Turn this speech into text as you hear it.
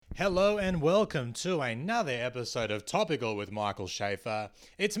Hello and welcome to another episode of Topical with Michael Schaefer.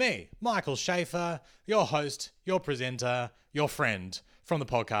 It's me, Michael Schaefer, your host, your presenter, your friend from the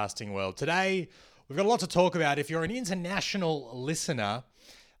podcasting world. Today, we've got a lot to talk about. If you're an international listener,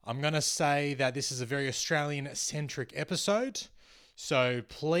 I'm going to say that this is a very Australian-centric episode. So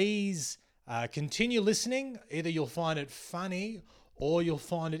please continue listening. Either you'll find it funny or you'll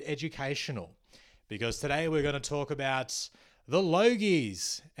find it educational. Because today we're going to talk about the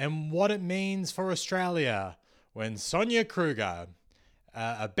Logies and what it means for Australia when Sonia Kruger,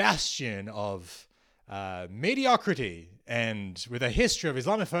 a bastion of mediocrity and with a history of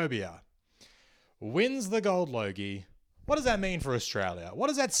Islamophobia, wins the gold Logie. What does that mean for Australia? What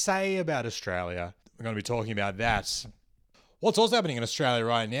does that say about Australia? We're going to be talking about that. What's also happening in Australia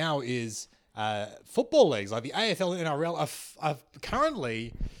right now is football leagues like the AFL and NRL are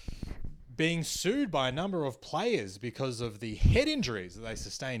currently being sued by a number of players because of the head injuries that they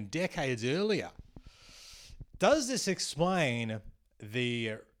sustained decades earlier. Does this explain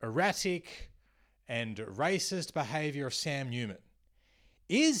the erratic and racist behavior of Sam Newman?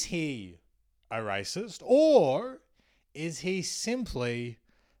 Is he a racist, or is he simply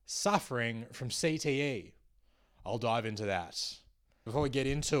suffering from CTE? I'll dive into that. Before we get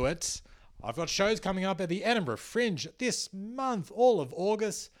into it, I've got shows coming up at the Edinburgh Fringe this month, all of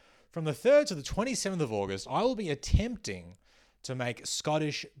August. From the 3rd to the 27th of August, I will be attempting to make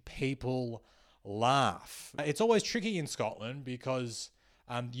Scottish people laugh. It's always tricky in Scotland because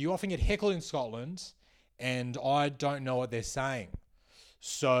you often get heckled in Scotland and I don't know what they're saying.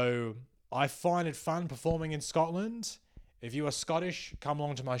 So I find it fun performing in Scotland. If you are Scottish, come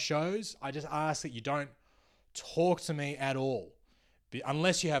along to my shows. I just ask that you don't talk to me at all,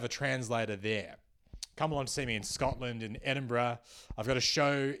 unless you have a translator there. Come along to see me in Scotland, in Edinburgh. I've got a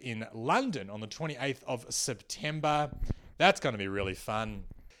show in London on the 28th of September. That's going to be really fun.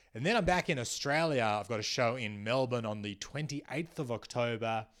 And then I'm back in Australia. I've got a show in Melbourne on the 28th of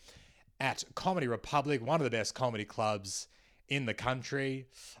October at Comedy Republic, one of the best comedy clubs in the country.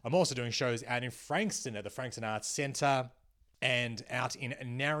 I'm also doing shows out in Frankston at the Frankston Arts Centre and out in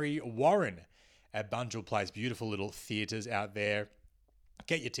Narre Warren at Bunjil Place. Beautiful little theatres out there.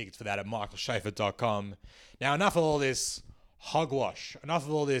 Get your tickets for that at michaelschaefer.com. Now, enough of all this hogwash. Enough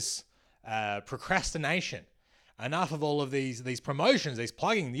of all this procrastination. Enough of all of these promotions, these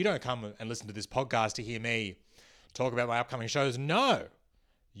plugging. You don't come and listen to this podcast to hear me talk about my upcoming shows. No.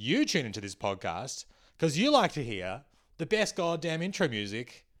 You tune into this podcast because you like to hear the best goddamn intro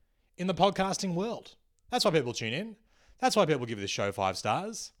music in the podcasting world. That's why people tune in. That's why people give this show 5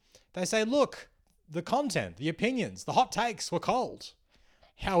 stars. They say, look, the content, the opinions, the hot takes were cold.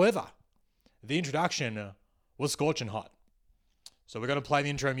 However, the introduction was scorching hot. So we're going to play the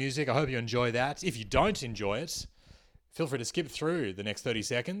intro music. I hope you enjoy that. If you don't enjoy it, feel free to skip through the next 30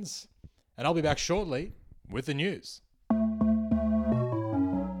 seconds. And I'll be back shortly with the news.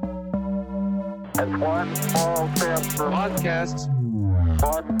 It's one small step for Podcasts,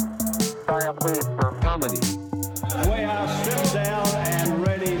 one giant leap for comedy. We are stripped down and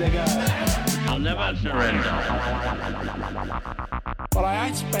ready to go. I'll never surrender. But I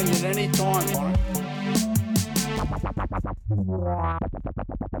ain't spending any time on it.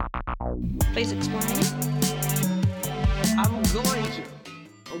 Please explain. I'm going to,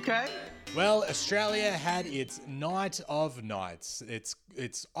 okay? Well, Australia had its night of nights. It's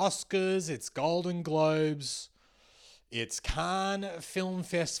Oscars, it's Golden Globes, it's Cannes Film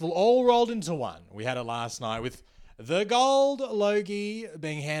Festival, all rolled into one. We had it last night with the Gold Logie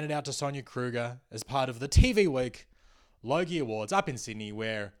being handed out to Sonia Kruger as part of the TV Week Logie Awards up in Sydney,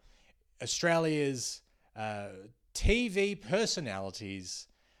 where Australia's TV personalities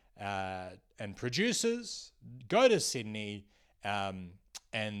and producers go to Sydney and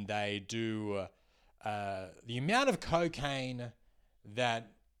they do the amount of cocaine that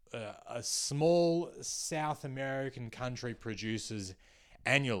a small South American country produces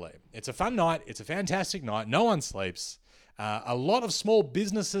annually. It's a fun night. It's a fantastic night. No one sleeps. A lot of small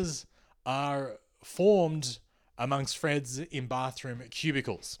businesses are formed amongst friends in bathroom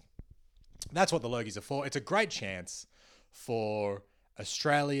cubicles. That's what the Logies are for. It's a great chance for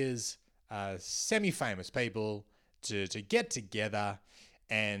Australia's semi-famous people to get together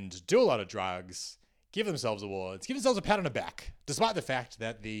and do a lot of drugs, give themselves awards, give themselves a pat on the back, despite the fact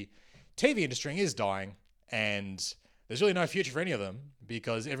that the TV industry is dying and there's really no future for any of them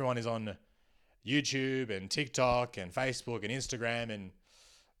because everyone is on YouTube and TikTok and Facebook and Instagram, and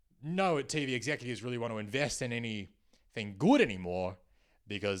no TV executives really want to invest in anything good anymore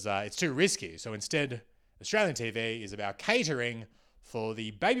because it's too risky. So instead, Australian TV is about catering for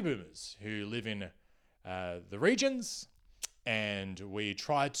the baby boomers who live in the regions and we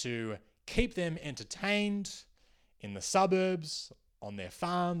try to keep them entertained in the suburbs, on their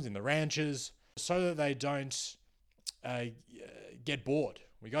farms, in the ranches, so that they don't get bored.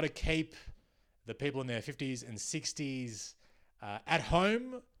 We got to keep the people in their 50s and 60s at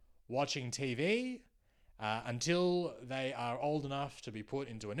home watching TV until they are old enough to be put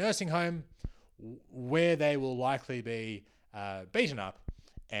into a nursing home where they will likely be beaten up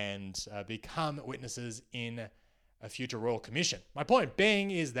and become witnesses in a future royal commission. My point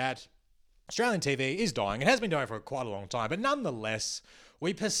being is that Australian TV is dying. It has been dying for quite a long time, but nonetheless,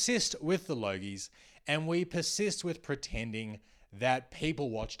 we persist with the Logies and we persist with pretending that people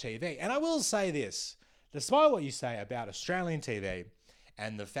watch TV. And I will say this, despite what you say about Australian TV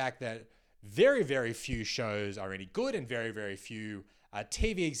and the fact that very, very few shows are any good and very, very few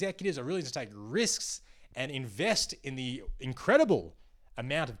TV executives are willing to take risks and invest in the incredible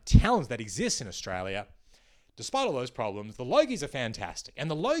amount of talent that exists in Australia, despite all those problems, the Logies are fantastic.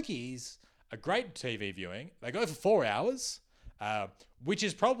 And the Logies are great TV viewing. They go for 4 hours, which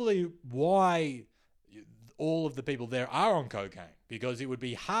is probably why all of the people there are on cocaine, because it would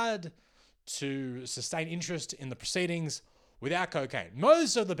be hard to sustain interest in the proceedings without cocaine.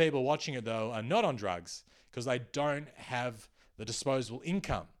 Most of the people watching it, though, are not on drugs because they don't have the disposable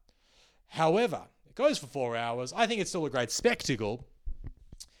income. However, it goes for 4 hours. I think it's still a great spectacle.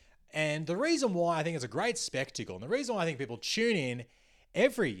 And the reason why I think it's a great spectacle, and the reason why I think people tune in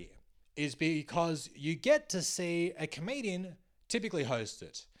every year, is because you get to see a comedian typically host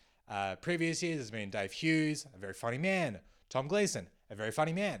it. Previous years, there's been Dave Hughes, a very funny man. Tom Gleeson, a very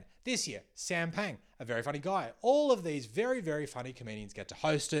funny man. This year, Sam Pang, a very funny guy. All of these very, very funny comedians get to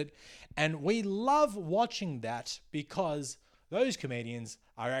host it. And we love watching that because those comedians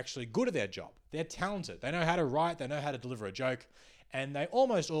are actually good at their job. They're talented. They know how to write. They know how to deliver a joke. And they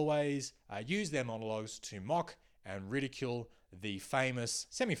almost always use their monologues to mock and ridicule the famous,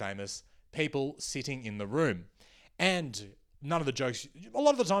 semi-famous people sitting in the room. And a lot of the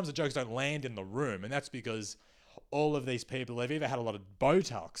times the jokes don't land in the room. And that's because all of these people, they've either had a lot of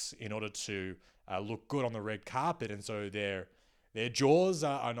Botox in order to look good on the red carpet. And so their jaws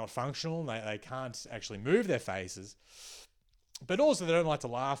are not functional. They can't actually move their faces. But also they don't like to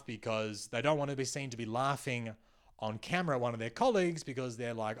laugh because they don't want to be seen to be laughing on camera at one of their colleagues because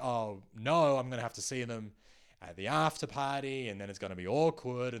they're like, oh no, I'm going to have to see them at the after party and then it's going to be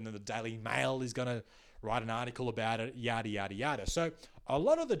awkward and then the Daily Mail is going to write an article about it, yada, yada, yada. So a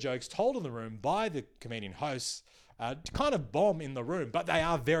lot of the jokes told in the room by the comedian hosts kind of bomb in the room, but they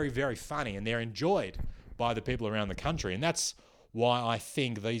are very, very funny and they're enjoyed by the people around the country. And that's why I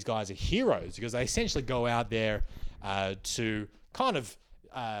think these guys are heroes, because they essentially go out there to kind of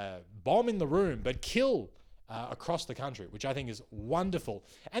bomb in the room, but kill across the country, which I think is wonderful.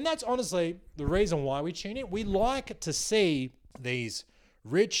 And that's honestly the reason why we tune in. We like to see these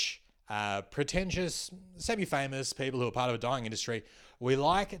rich, pretentious, semi-famous people who are part of a dying industry. We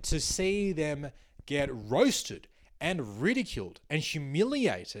like to see them get roasted and ridiculed and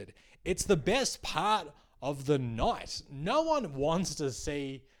humiliated. It's the best part of the night. No one wants to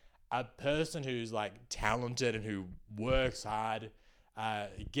see a person who's like talented and who works hard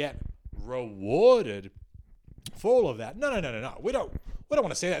get rewarded for all of that. No. We don't want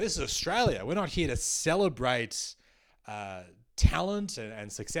to see that. This is Australia. We're not here to celebrate talent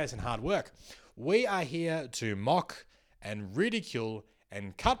and success and hard work. We are here to mock and ridicule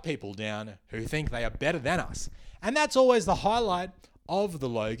and cut people down who think they are better than us. And that's always the highlight of the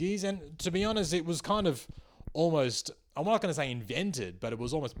Logies. And to be honest, it was kind of almost, I'm not going to say invented, but it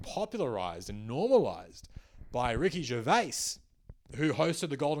was almost popularized and normalized by Ricky Gervais, who hosted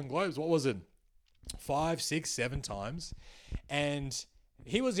the Golden Globes. What was it? 5, 6, 7 times. And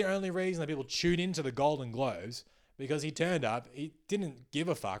he was the only reason that people tuned into the Golden Globes, because he turned up, he didn't give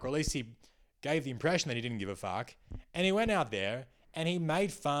a fuck, or at least he gave the impression that he didn't give a fuck. And he went out there and he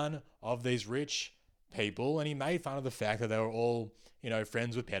made fun of these rich people, and he made fun of the fact that they were all,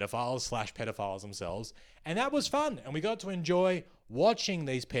 friends with pedophiles/pedophiles themselves. And that was fun. And we got to enjoy watching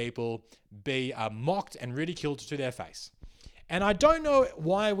these people be mocked and ridiculed to their face. And I don't know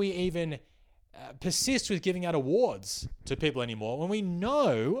why we even persist with giving out awards to people anymore when we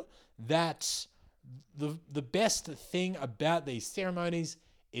know that the best thing about these ceremonies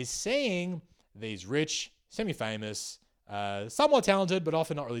is seeing these rich, semi-famous, somewhat talented, but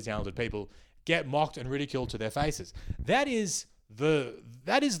often not really talented people get mocked and ridiculed to their faces. That is the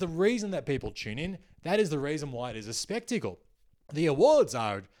reason that people tune in. That is the reason why it is a spectacle. The awards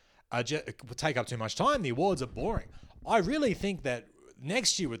take up too much time. The awards are boring. I really think that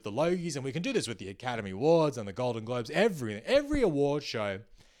next year with the Logies, and we can do this with the Academy Awards and the Golden Globes, every award show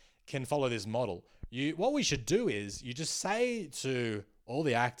can follow this model. what we should do is you just say to all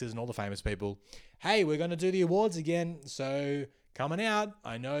the actors and all the famous people, hey, we're going to do the awards again. So coming out,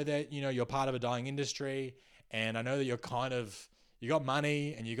 I know that, you're part of a dying industry, and I know that you got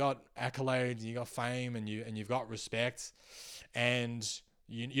money and you got accolades and you got fame and you've got respect, and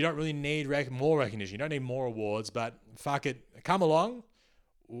you don't really need more recognition. You don't need more awards, but fuck it. Come along.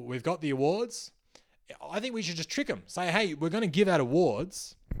 We've got the awards. I think we should just trick them. Say, hey, we're going to give out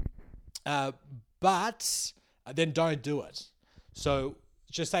awards, but then don't do it. So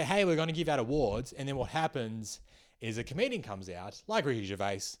just say, hey, we're going to give out awards. And then what happens is a comedian comes out, like Ricky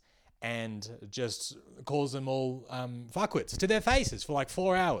Gervais, and just calls them all fuckwits to their faces for like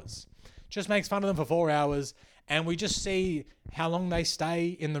 4 hours. Just makes fun of them for 4 hours. And we just see how long they stay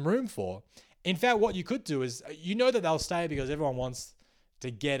in the room for. In fact, what you could do is, that they'll stay because everyone wants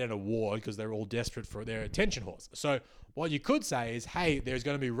to get an award because they're all desperate for their attention whores. So what you could say is, hey, there's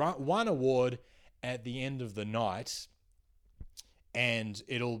going to be one award at the end of the night, and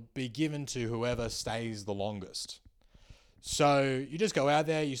it'll be given to whoever stays the longest. So you just go out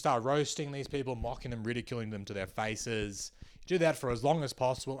there, you start roasting these people, mocking them, ridiculing them to their faces. You do that for as long as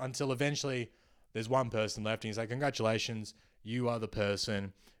possible until eventually there's one person left and you say, congratulations, you are the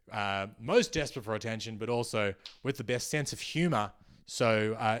person most desperate for attention, but also with the best sense of humor.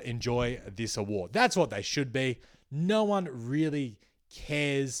 So enjoy this award. That's what they should be. No one really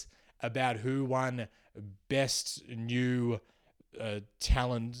cares about who won best new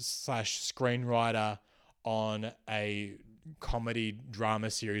talent / screenwriter on a comedy drama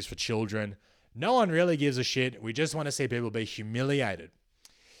series for children. No one really gives a shit. We just want to see people be humiliated.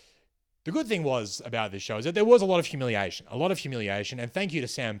 The good thing about this show is that there was a lot of humiliation, and thank you to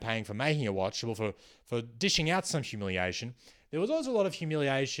Sam Pang for making it watchable, for dishing out some humiliation. There was also a lot of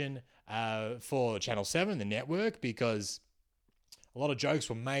humiliation for Channel 7, the network, because a lot of jokes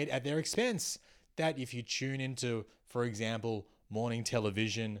were made at their expense. That if you tune into, for example, morning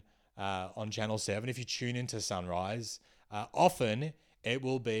television on Channel 7, if you tune into Sunrise, often it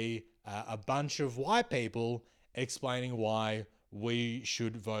will be a bunch of white people explaining why we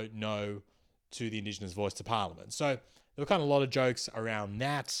should vote no to the Indigenous voice to Parliament. So there were kind of a lot of jokes around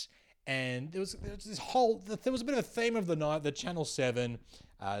that. And there was a bit of a theme of the night that Channel 7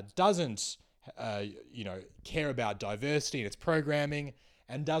 doesn't, care about diversity in its programming,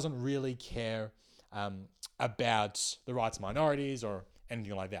 and doesn't really care about the rights of minorities or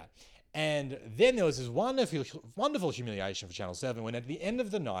anything like that. And then there was this wonderful humiliation for Channel 7 when at the end of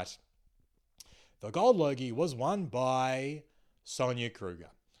the night, the Gold Logie was won by Sonia Kruger,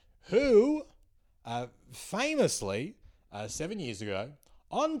 who famously, 7 years ago,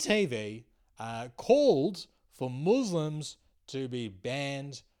 on TV, called for Muslims to be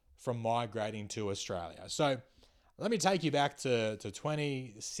banned from migrating to Australia. So let me take you back to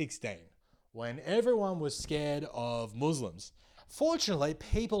 2016, when everyone was scared of Muslims. Fortunately,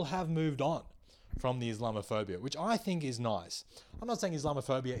 people have moved on from the Islamophobia, which I think is nice. I'm not saying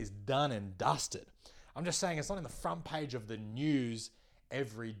Islamophobia is done and dusted. I'm just saying it's not in the front page of the news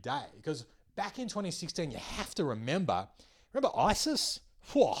every day. Because back in 2016, you have to remember ISIS?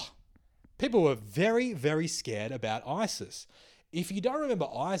 Whew. People were very, very scared about ISIS. If you don't remember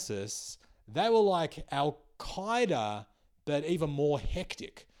ISIS, they were like Al-Qaeda, but even more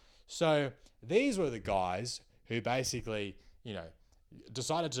hectic. So these were the guys who basically,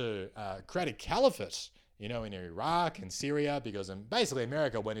 decided to create a caliphate, in Iraq and Syria, because basically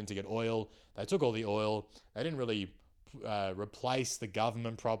America went in to get oil. They took all the oil. They didn't really replace the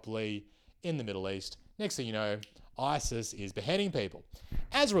government properly in the Middle East. Next thing you know, ISIS is beheading people.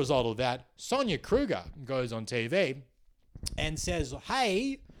 As a result of that, Sonia Kruger goes on TV and says,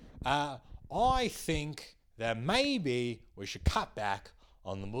 hey, I think that maybe we should cut back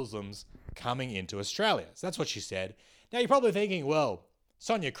on the Muslims coming into Australia. So that's what she said. Now you're probably thinking, well,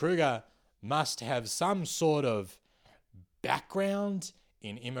 Sonia Kruger must have some sort of background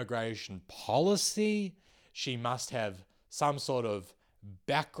in immigration policy. She must have some sort of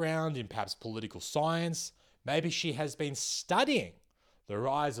background in perhaps political science. Maybe she has been studying the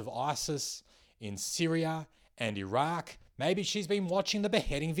rise of ISIS in Syria and Iraq. Maybe she's been watching the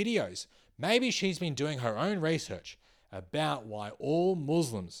beheading videos. Maybe she's been doing her own research about why all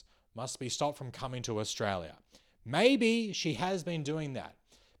Muslims must be stopped from coming to Australia. Maybe she has been doing that.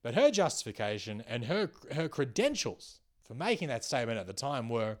 But her justification and her credentials for making that statement at the time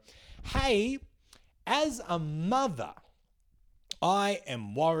were, hey, as a mother, I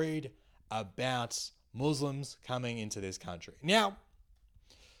am worried about Muslims coming into this country. Now,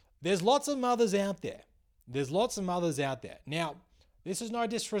 there's lots of mothers out there. Now, this is no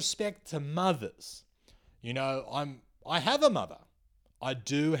disrespect to mothers. I have a mother. I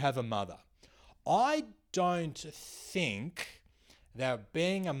do have a mother. I don't think that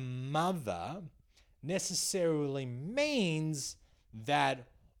being a mother necessarily means that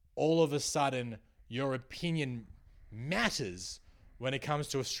all of a sudden your opinion matters when it comes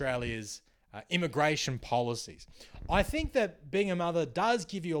to Australia's immigration policies. I think that being a mother does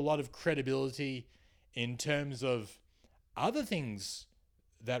give you a lot of credibility in terms of other things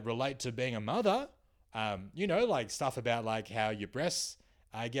that relate to being a mother. Like stuff about like how your breasts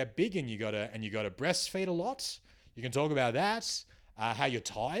get big and you gotta breastfeed a lot. You can talk about that. How you're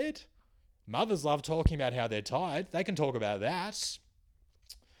tired. Mothers love talking about how they're tired. They can talk about that.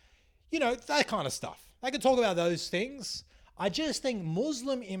 That kind of stuff. They can talk about those things. I just think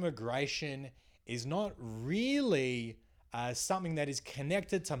Muslim immigration is not really something that is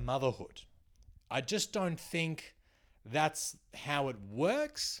connected to motherhood. I just don't think that's how it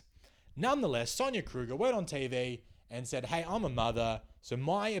works. Nonetheless, Sonia Kruger went on TV and said, hey, I'm a mother, so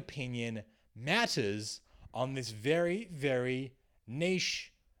my opinion matters on this very, very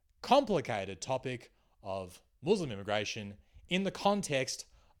niche, complicated topic of Muslim immigration in the context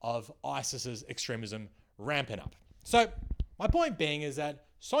of ISIS's extremism ramping up. So my point being is that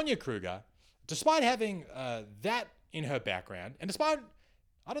Sonia Kruger, despite having that in her background, and despite,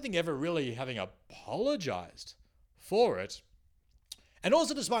 I don't think, ever really having apologized for it, and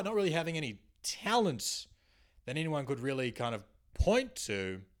also despite not really having any talent that anyone could really kind of point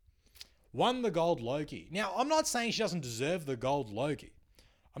to, won the gold Logie. Now, I'm not saying she doesn't deserve the gold Logie.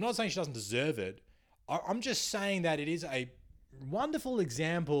 I'm not saying she doesn't deserve it. I'm just saying that it is a wonderful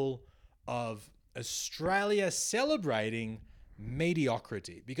example of Australia celebrating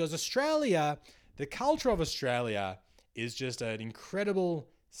mediocrity. Because Australia, the culture of Australia is just an incredible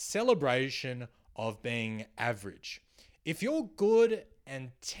celebration of being average. If you're good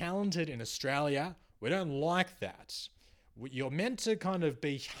and talented in Australia, we don't like that. You're meant to kind of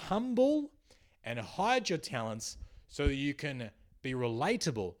be humble and hide your talents so that you can be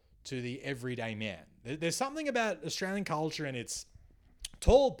relatable to the everyday man. There's something about Australian culture and its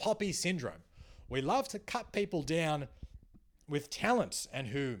tall poppy syndrome. We love to cut people down with talents and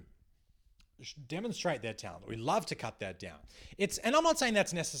who demonstrate their talent. We love to cut that down. And I'm not saying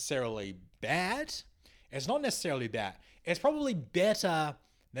that's necessarily bad. It's not necessarily bad. It's probably better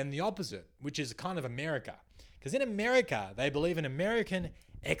than the opposite, which is kind of America. Because in America, they believe in American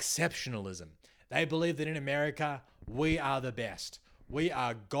exceptionalism. They believe that in America, we are the best. We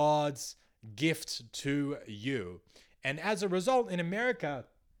are God's gift to you. And as a result, in America,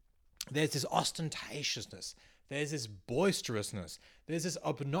 there's this ostentatiousness. There's this boisterousness. There's this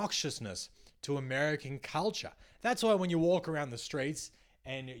obnoxiousness to American culture. That's why when you walk around the streets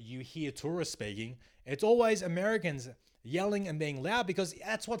and you hear tourists speaking, it's always Americans yelling and being loud because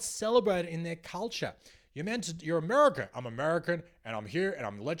that's what's celebrated in their culture. You're American. I'm American and I'm here and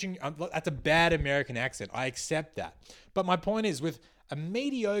I'm letting you. That's a bad American accent. I accept that. But my point is, with a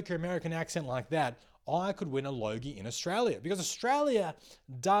mediocre American accent like that, I could win a Logie in Australia because Australia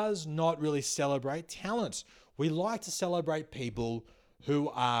does not really celebrate talent. We like to celebrate people who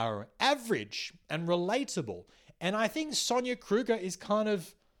are average and relatable. And I think Sonia Kruger is kind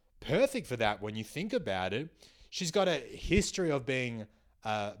of perfect for that when you think about it. She's got a history of being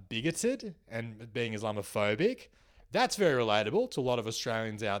bigoted and being Islamophobic. That's very relatable to a lot of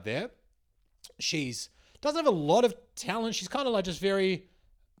Australians out there. She's doesn't have a lot of talent. She's kind of like just very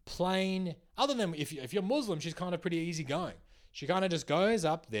plain. Other than if you're Muslim, she's kind of pretty easygoing. She kind of just goes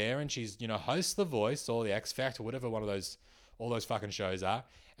up there and she's, hosts The Voice or the X Factor, whatever one of all those fucking shows are.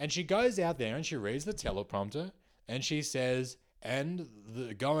 And she goes out there and she reads the teleprompter and she says, and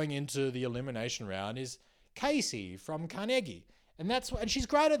going into the elimination round is Casey from Carnegie. And she's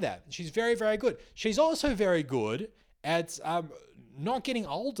great at that. She's very, very good. She's also very good at not getting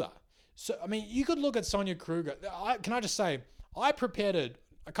older. So, I mean, you could look at Sonia Kruger. Can I just say, I prepared a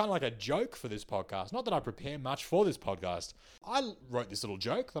kind of like a joke for this podcast. Not that I prepare much for this podcast. I wrote this little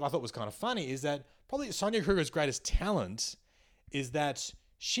joke that I thought was kind of funny, is that probably Sonia Kruger's greatest talent is that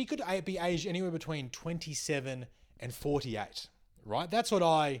she could be aged anywhere between 27 and 48, right? That's what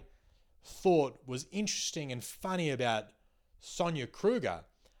I thought was interesting and funny about Sonia Kruger.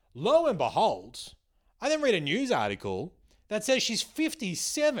 Lo and behold, I then read a news article that says she's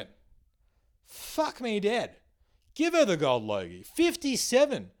 57. Fuck me dead. Give her the gold Logie.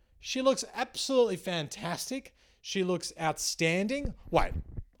 57. She looks absolutely fantastic. She looks outstanding. Wait,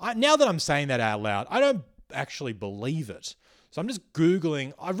 now that I'm saying that out loud, I don't actually believe it. So I'm just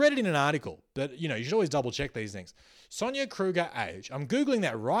Googling. I read it in an article, but you should always double check these things. Sonia Kruger age. I'm Googling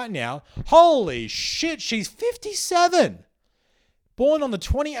that right now. Holy shit, she's 57. Born on the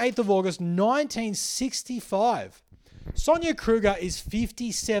 28th of August, 1965. Sonia Kruger is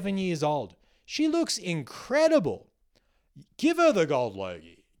 57 years old. She looks incredible. Give her the gold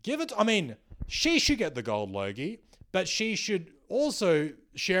Logie. She should get the gold Logie, but she should also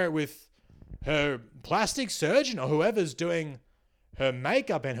share it with her plastic surgeon or whoever's doing her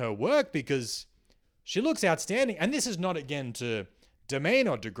makeup and her work, because she looks outstanding. And this is not, again, to demean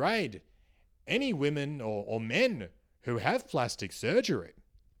or degrade any women or men who have plastic surgery.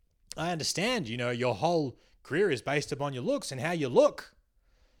 I understand, your whole career is based upon your looks and how you look.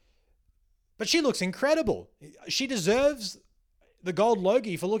 But she looks incredible. She deserves the gold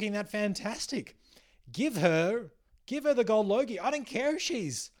Logie for looking that fantastic. Give her the gold Logie. I don't care if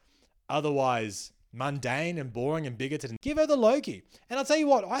she's otherwise mundane and boring and bigoted. Give her the Logie. And I'll tell you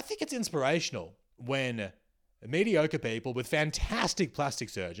what, I think it's inspirational when mediocre people with fantastic plastic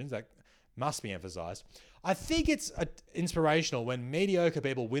surgeons, that must be emphasized, I think it's inspirational when mediocre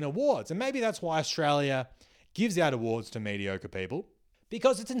people win awards. And maybe that's why Australia gives out awards to mediocre people,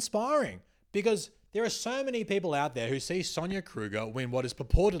 because it's inspiring. Because there are so many people out there who see Sonia Kruger win what is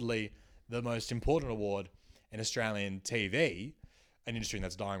purportedly the most important award in Australian TV, an industry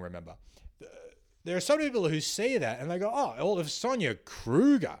that's dying, remember. There are so many people who see that and they go, oh, well, if Sonia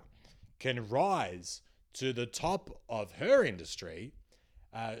Kruger can rise to the top of her industry,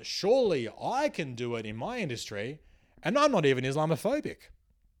 surely I can do it in my industry, and I'm not even Islamophobic.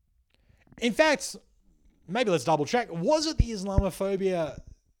 In fact, maybe let's double check. Was it the Islamophobia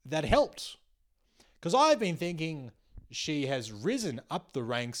that helped? Because I've been thinking she has risen up the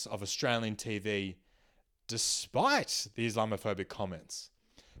ranks of Australian TV despite the Islamophobic comments.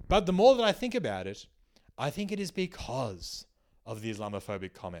 But the more that I think about it, I think it is because of the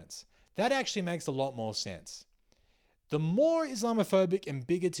Islamophobic comments. That actually makes a lot more sense. The more Islamophobic and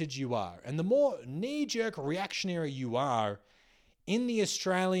bigoted you are, and the more knee-jerk reactionary you are in the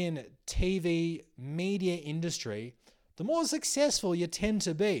Australian TV media industry, the more successful you tend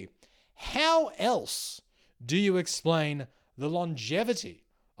to be. How else do you explain the longevity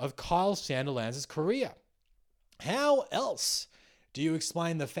of Kyle Sandilands' career? How else do you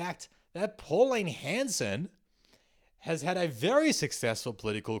explain the fact that Pauline Hanson has had a very successful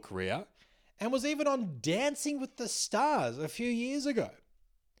political career and was even on Dancing with the Stars a few years ago?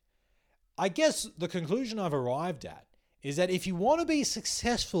 I guess the conclusion I've arrived at is that if you want to be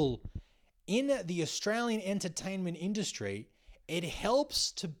successful in the Australian entertainment industry, it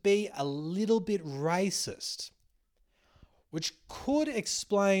helps to be a little bit racist, which could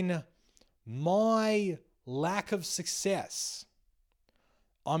explain my lack of success.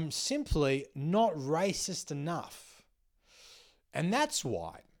 I'm simply not racist enough. And that's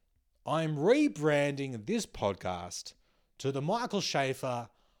why I'm rebranding this podcast to the Michael Schaefer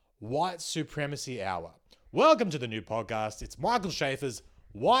White Supremacy Hour. Welcome to the new podcast. It's Michael Schaefer's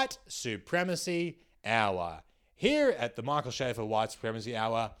White Supremacy Hour. Here at the Michael Schaefer White Supremacy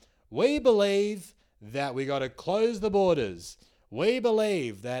Hour, we believe that we got to close the borders. We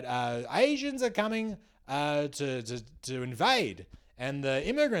believe that Asians are coming to invade, and the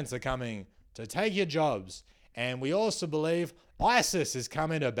immigrants are coming to take your jobs. And we also believe ISIS is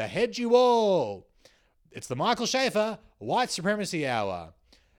coming to behead you all. It's the Michael Schaefer White Supremacy Hour.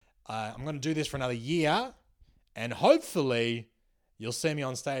 I'm going to do this for another year, and hopefully you'll see me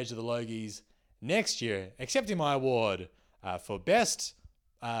on stage at the Logies next year, accepting my award for Best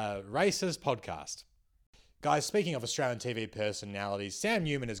Racist Podcast. Guys, speaking of Australian TV personalities, Sam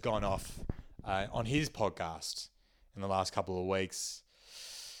Newman has gone off on his podcast in the last couple of weeks.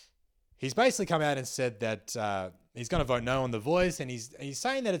 He's basically come out and said that he's going to vote no on The Voice, and he's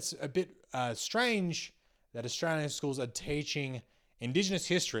saying that it's a bit strange that Australian schools are teaching Indigenous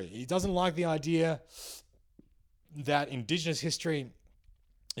history. He doesn't like the idea that Indigenous history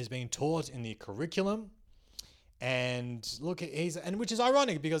is being taught in the curriculum. And look, which is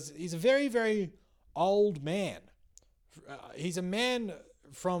ironic because he's a very, very old man. He's a man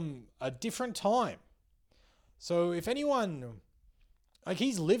from a different time. So if anyone,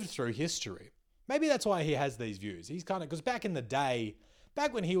 he's lived through history. Maybe that's why he has these views. He's kind of, because back in the day,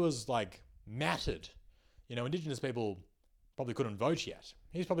 back when he was mattered, Indigenous people probably couldn't vote yet.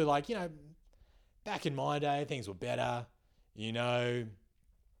 He's probably like, back in my day, things were better, they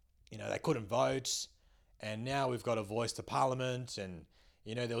couldn't vote, and now we've got a voice to parliament, and,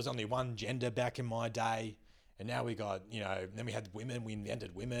 there was only one gender back in my day, and now we got, then we had women, we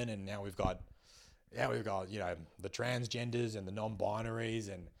invented women, and now we've got, the transgenders and the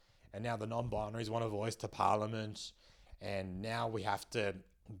non-binaries, and now the non-binaries want a voice to parliament, and now we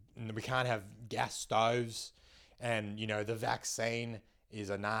can't have gas stoves, and, the vaccine is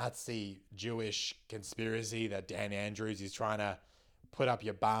a Nazi Jewish conspiracy that Dan Andrews is trying to put up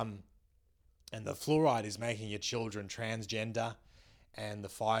your bum, and the fluoride is making your children transgender, and the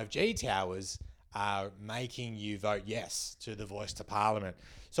 5G towers are making you vote yes to the voice to Parliament.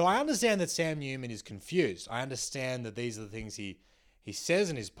 So I understand that Sam Newman is confused. I understand that these are the things he says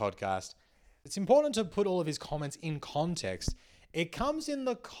in his podcast. It's important to put all of his comments in context. It comes in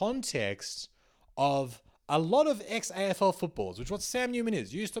the context of a lot of ex-AFL footballers, which is what Sam Newman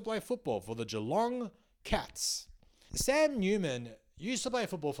is. Used to play football for the Geelong Cats. Sam Newman used to play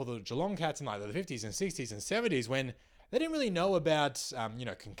football for the Geelong Cats in like the 50s and 60s and 70s when they didn't really know about,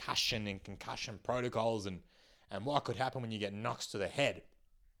 concussion and concussion protocols and what could happen when you get knocks to the head.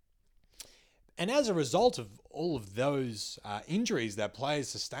 And as a result of all of those injuries that players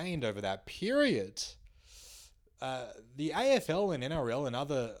sustained over that period, the AFL and NRL and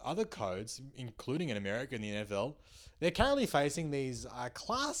other codes, including in America and the NFL, they're currently facing these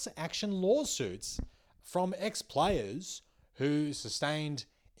class action lawsuits from ex-players who sustained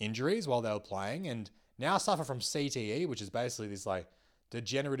injuries while they were playing and now suffer from CTE, which is basically this like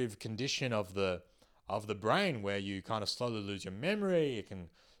degenerative condition of the brain where you kind of slowly lose your memory. It can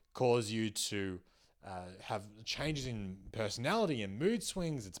cause you to have changes in personality and mood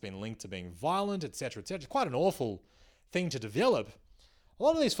swings. It's been linked to being violent, etc., etc. It's quite an awful thing to develop. A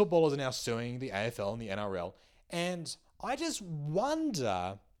lot of these footballers are now suing the AFL and the NRL, and I just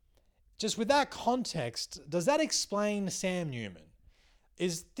wonder, just with that context, does that explain Sam Newman?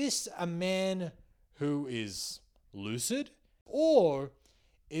 Is this a man who is lucid, or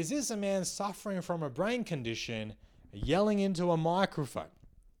is this a man suffering from a brain condition yelling into a microphone?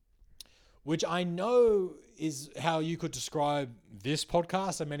 Which I know is how you could describe this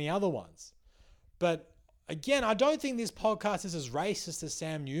podcast and many other ones. But again, I don't think this podcast is as racist as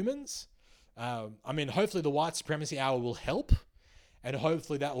Sam Newman's. Hopefully the White Supremacy Hour will help, and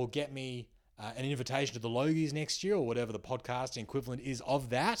hopefully that will get me an invitation to the Logies next year or whatever the podcasting equivalent is of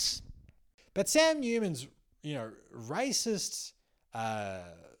that. But Sam Newman's, racist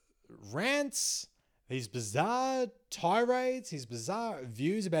rants, these bizarre tirades, his bizarre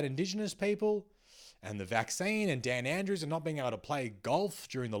views about Indigenous people and the vaccine and Dan Andrews and not being able to play golf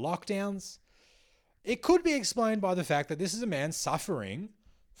during the lockdowns, it could be explained by the fact that this is a man suffering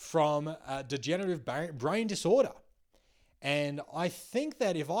from a degenerative brain disorder. And I think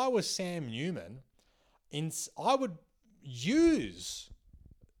that if I was Sam Newman, I would use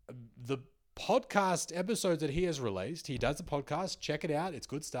the podcast episodes that he has released. He does a podcast. Check it out. It's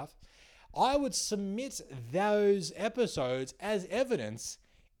good stuff. I would submit those episodes as evidence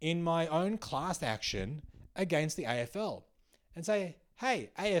in my own class action against the AFL and say, hey,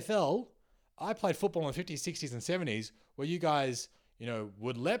 AFL, I played football in the 50s, 60s, and 70s where you guys,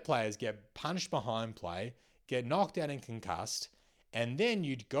 would let players get punched behind play, get knocked out and concussed, and then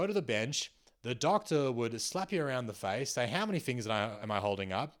you'd go to the bench, the doctor would slap you around the face, say, how many fingers am I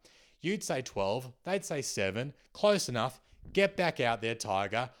holding up? You'd say 12, they'd say 7, close enough, get back out there,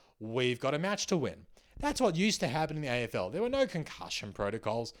 Tiger. We've got a match to win. That's what used to happen in the AFL. There were no concussion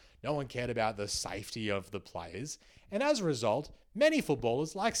protocols. No one cared about the safety of the players. And as a result, many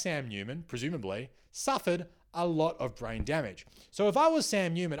footballers, like Sam Newman, presumably, suffered a lot of brain damage. So if I was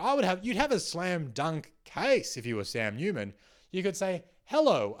Sam Newman, you'd have a slam dunk case if you were Sam Newman. You could say,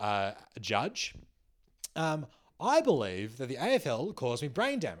 hello, judge. I believe that the AFL caused me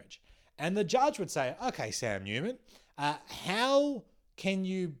brain damage. And the judge would say, okay, Sam Newman, how can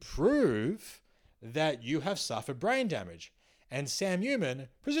you prove that you have suffered brain damage? And Sam Newman,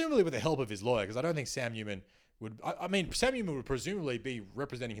 presumably with the help of his lawyer, because I don't think Sam Newman Sam Newman would presumably be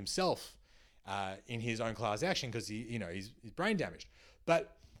representing himself in his own class action because he's brain damaged.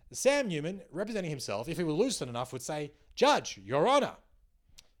 But Sam Newman, representing himself, if he were lucid enough, would say, Judge, Your Honor,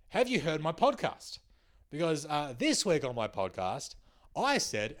 have you heard my podcast? Because this week on my podcast, I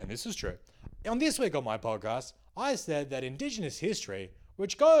said, and this is true, on this week on my podcast, I said that Indigenous history,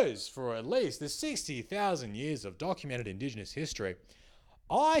 which goes for at least the 60,000 years of documented Indigenous history,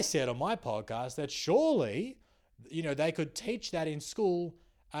 I said on my podcast that surely, they could teach that in school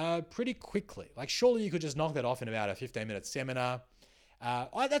pretty quickly. Like, surely you could just knock that off in about a 15-minute seminar.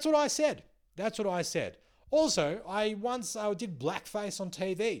 That's what I said. That's what I said. Also, I once did blackface on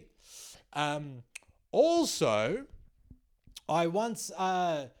TV. I once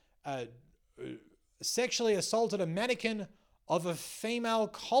sexually assaulted a mannequin of a female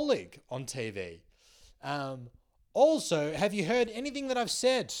colleague on TV. Have you heard anything that I've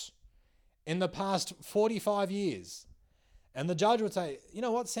said in the past 45 years? And the judge would say, you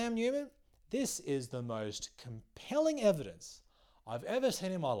know what, Sam Newman? This is the most compelling evidence I've ever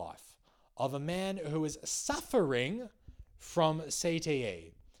seen in my life of a man who is suffering from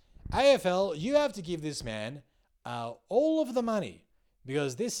CTE. AFL, you have to give this man all of the money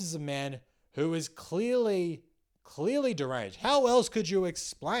because this is a man who is clearly clearly deranged. How else could you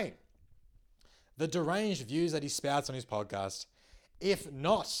explain the deranged views that he spouts on his podcast, if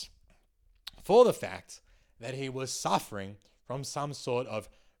not for the fact that he was suffering from some sort of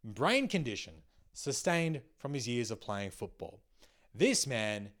brain condition sustained from his years of playing football? This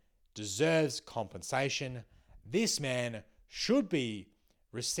man deserves compensation. This man should be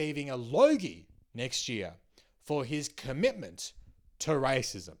receiving a Logie next year for his commitment to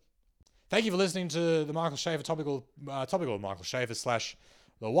racism. Thank you for listening to the Michael Schaefer topical with Michael Schaefer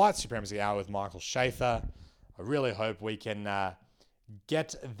 / the White Supremacy Hour with Michael Schaefer. I really hope we can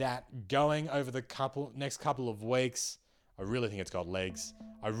get that going over the next couple of weeks. I really think it's got legs.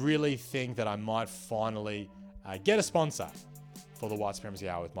 I really think that I might finally get a sponsor for the White Supremacy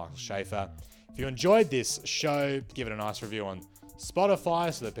Hour with Michael Schaefer. If you enjoyed this show, give it a nice review on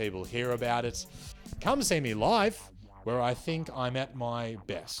Spotify so that people hear about it. Come see me live, where I think I'm at my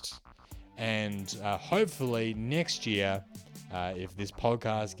best. And hopefully next year, if this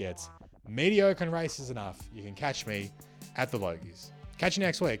podcast gets mediocre and racist enough, you can catch me at the Logies. Catch you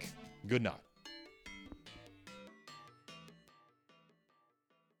next week. Good night.